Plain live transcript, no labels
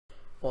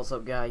What's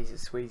up guys,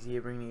 it's Swayze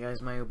here bringing you guys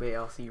my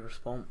OBRC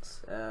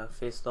response.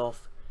 First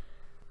off,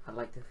 I'd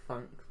like to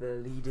thank the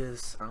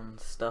leaders and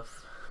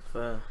stuff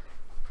for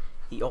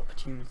the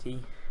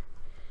opportunity.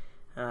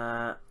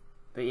 But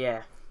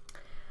yeah,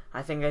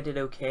 I think I did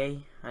okay.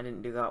 I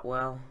didn't do that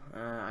well.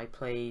 I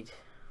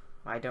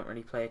don't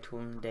really play at all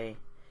in the day,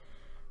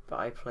 but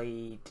I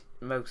played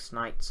most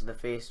nights of the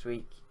first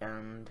week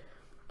and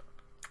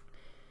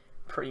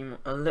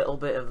a little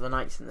bit of the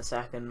nights in the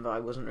second, but I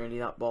wasn't really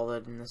that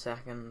bothered in the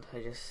second. I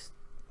just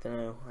don't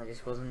know, I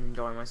just wasn't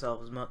enjoying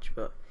myself as much.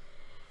 But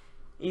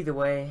either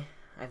way,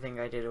 I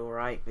think I did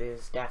alright.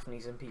 There's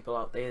definitely some people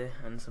out there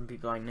and some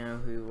people I know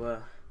who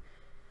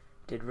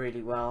did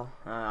really well.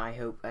 I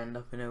hope end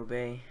up in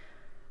OB.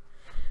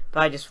 But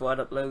I just thought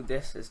I'd upload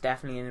this. It's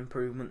definitely an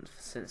improvement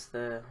since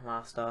the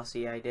last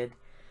RC I did.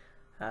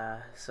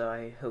 So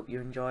I hope you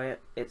enjoy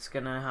it. It's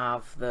gonna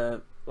have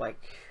the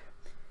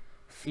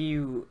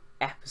few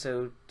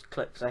episode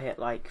clips. I hit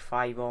like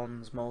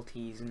 5-ons,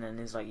 multis, and then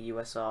there's like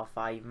USR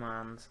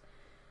 5-mans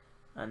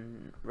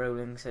and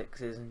rolling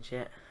 6s and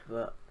shit,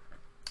 but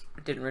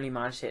I didn't really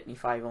manage to hit any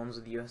 5-ons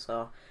with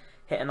USR.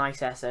 Hit a nice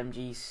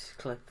SMG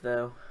clip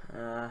though.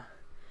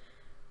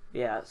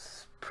 Yeah,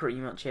 that's pretty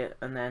much it.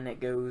 And then it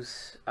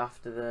goes,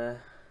 after the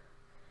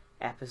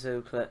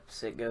episode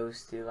clips, it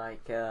goes to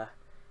like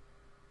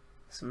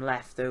some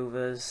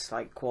leftovers,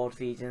 like quad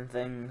feeds and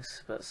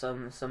things, but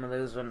some of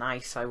those were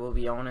nice, I will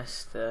be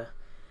honest.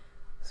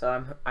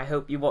 So I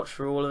hope you watch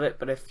through all of it,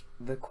 but if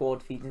the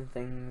quad feeds and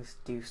things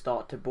do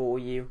start to bore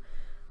you,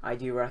 I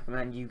do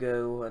recommend you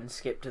go and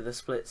skip to the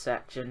split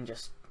section.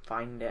 Just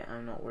find it.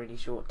 I'm not really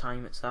sure what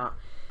time it's at,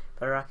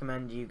 but I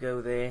recommend you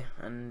go there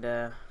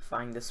and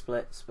find the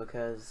splits,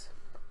 because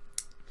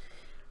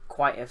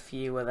quite a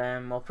few of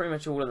them, well pretty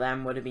much all of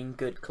them, would have been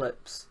good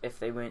clips if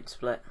they weren't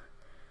split.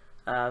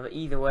 But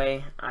either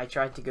way, I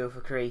tried to go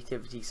for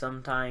creativity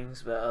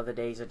sometimes, but other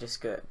days I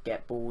just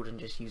get bored and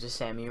just use a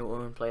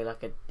semi-auto and play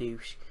like a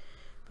douche.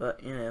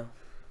 But you know,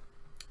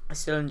 I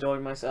still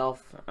enjoyed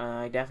myself.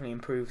 I definitely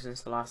improved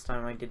since the last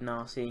time I did an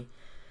RC.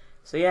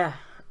 So yeah,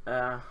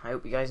 I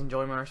hope you guys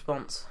enjoy my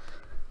response.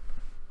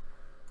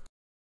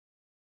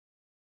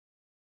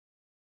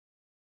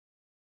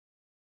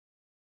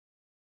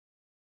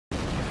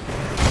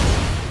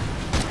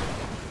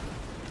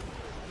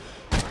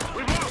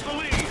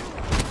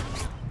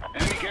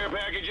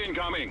 Package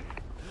incoming.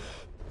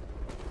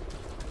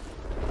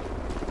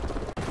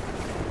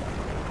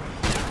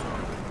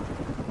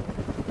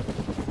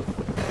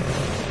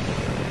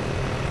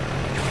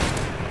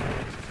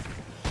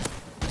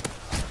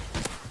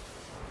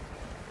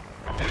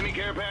 Enemy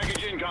care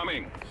package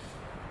incoming.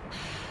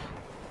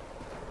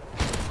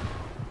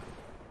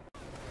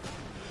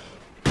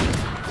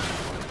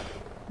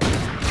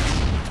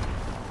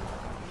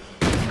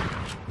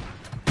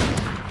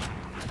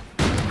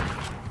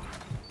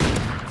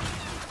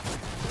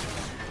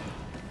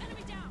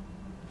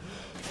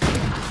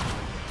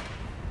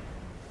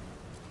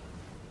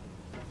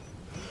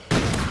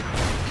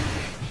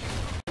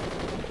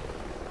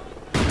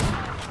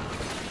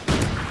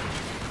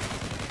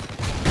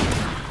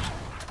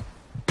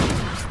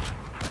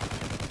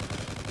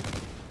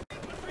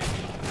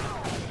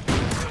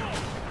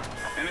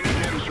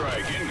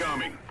 Strike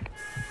incoming.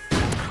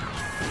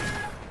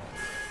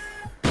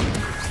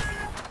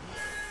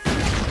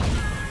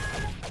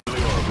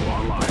 Oracle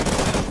online.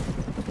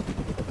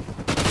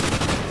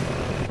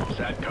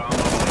 SATCOM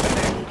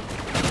enabled.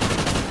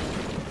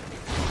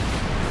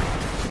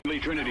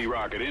 Trinity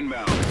rocket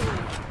inbound.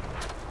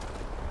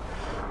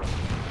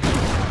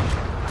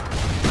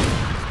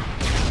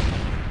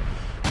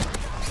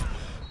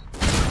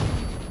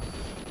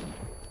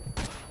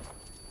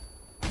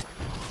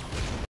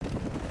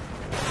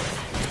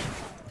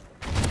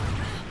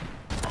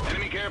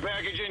 Care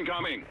package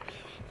incoming.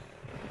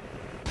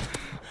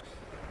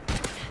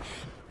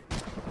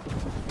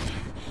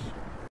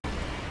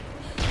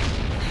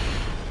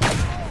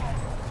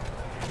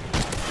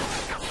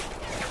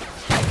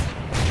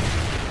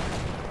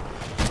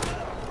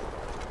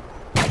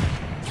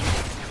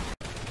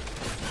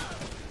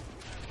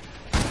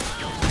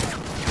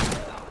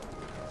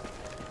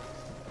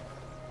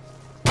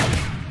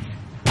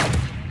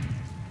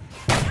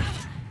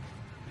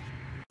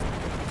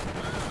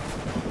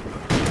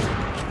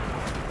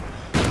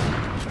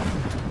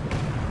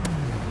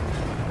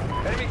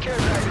 Care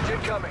package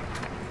incoming.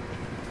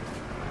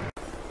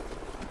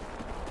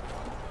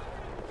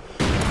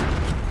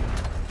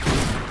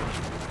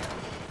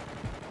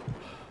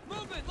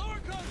 Movement, lower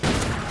coast.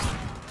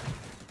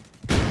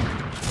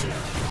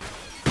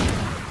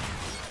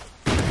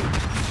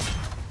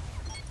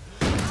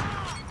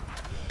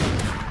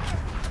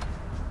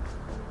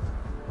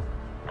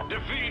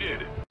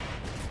 Defeated.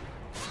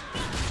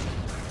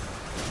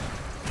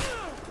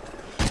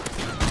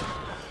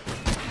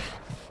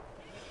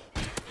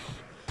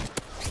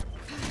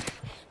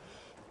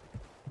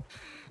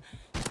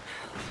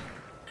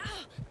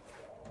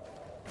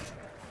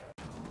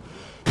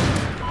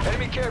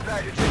 Enemy care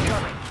package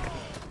incoming.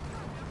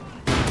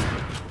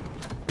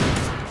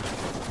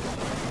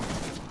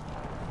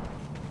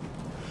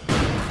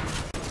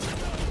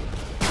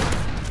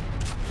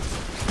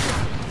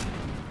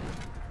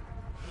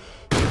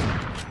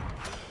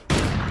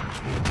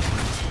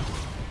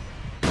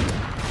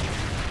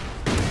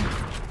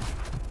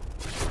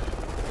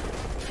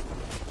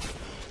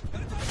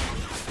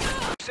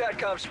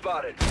 SATCOM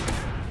spotted.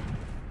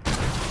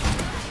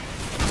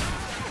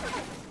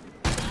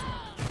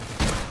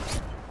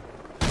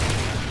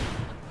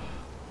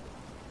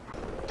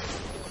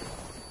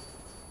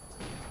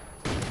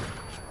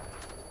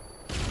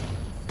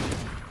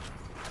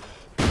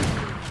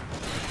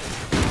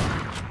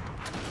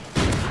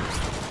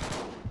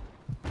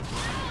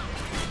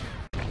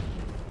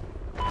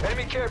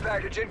 Enemy care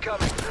package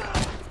incoming.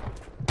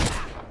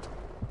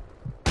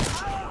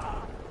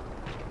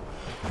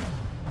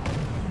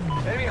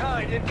 Enemy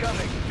hind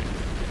incoming.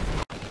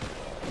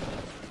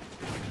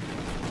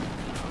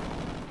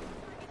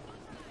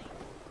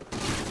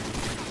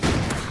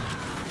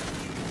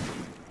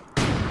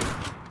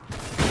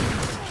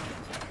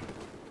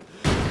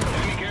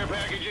 Enemy care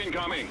package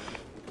incoming.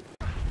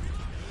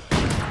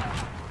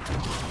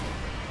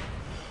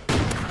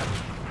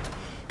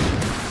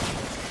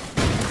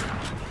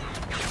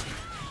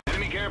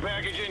 Enemy care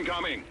package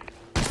incoming.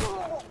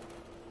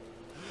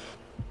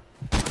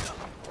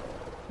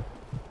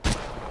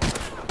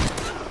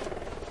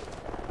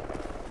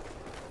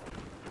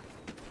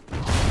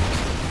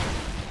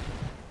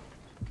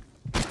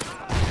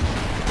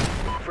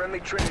 Friendly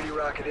Trinity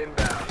rocket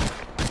inbound.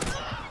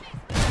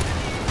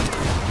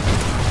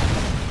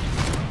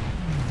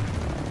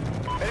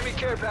 Enemy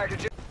care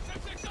package.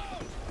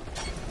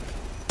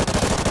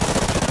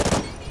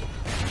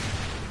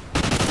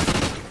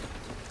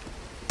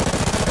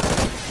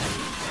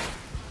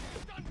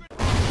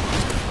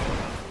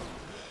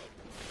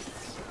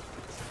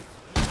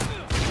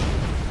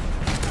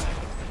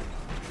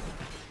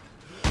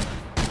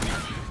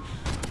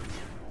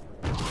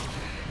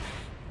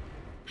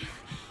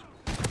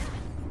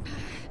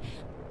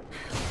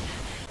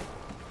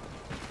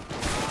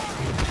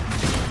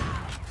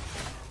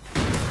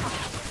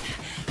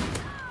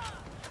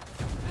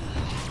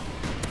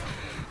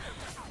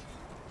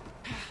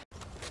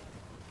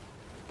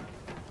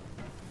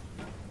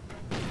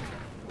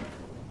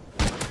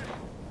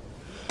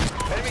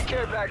 Enemy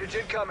care package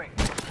incoming.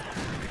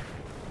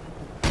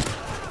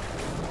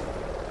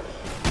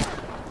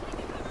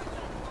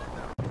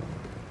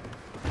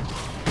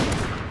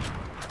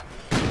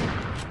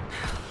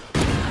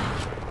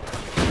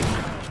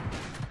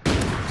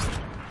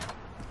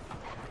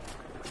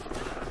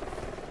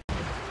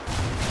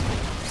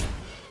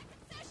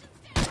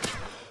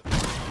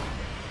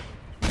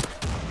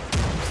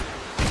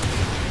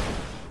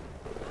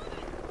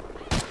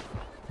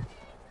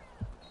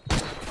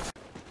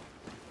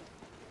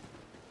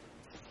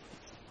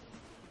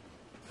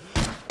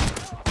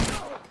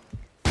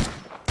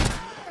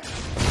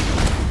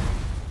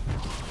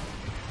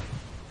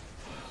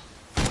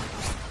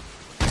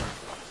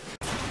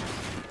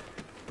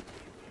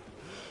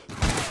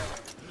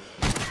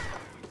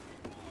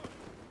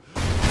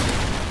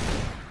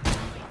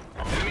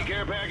 Enemy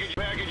care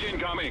package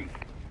incoming.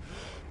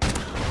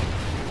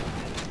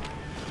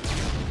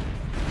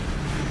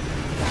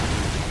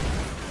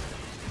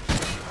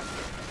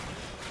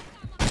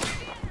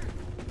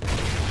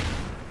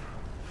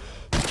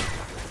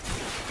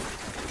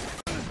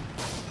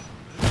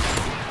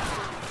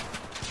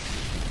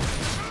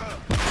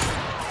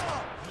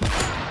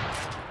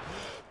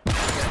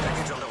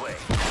 Package on the way.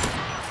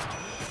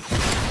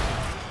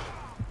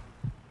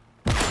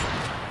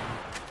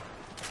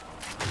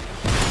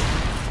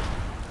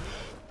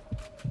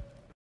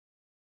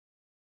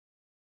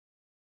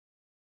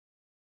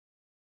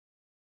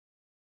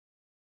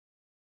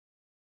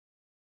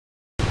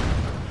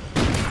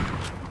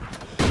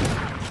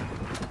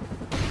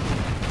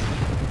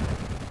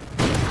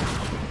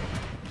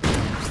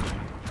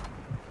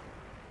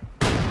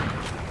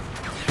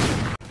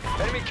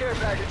 Enemy care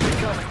package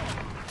incoming.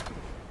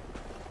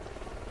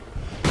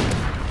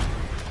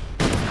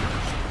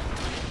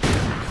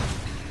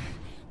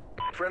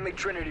 Friendly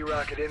Trinity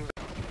rocket inbound.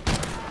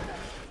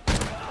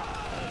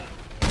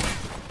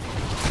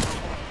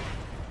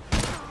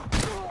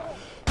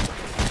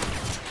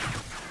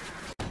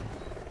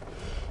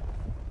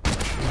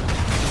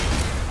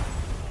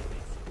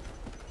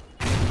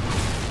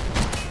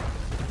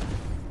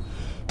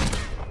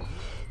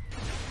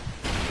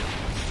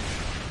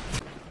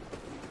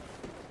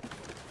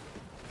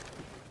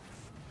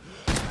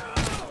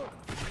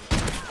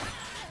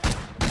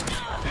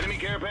 Enemy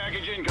care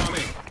package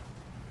incoming.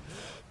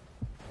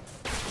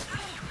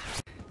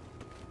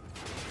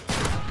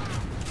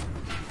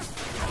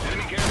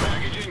 Enemy care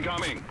package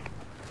incoming.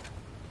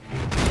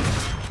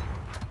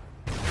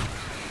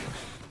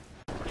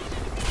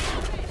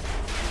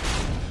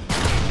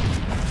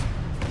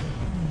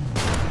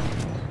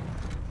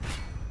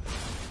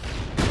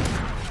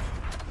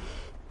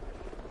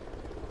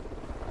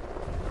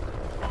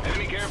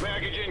 Enemy care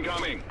package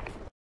incoming.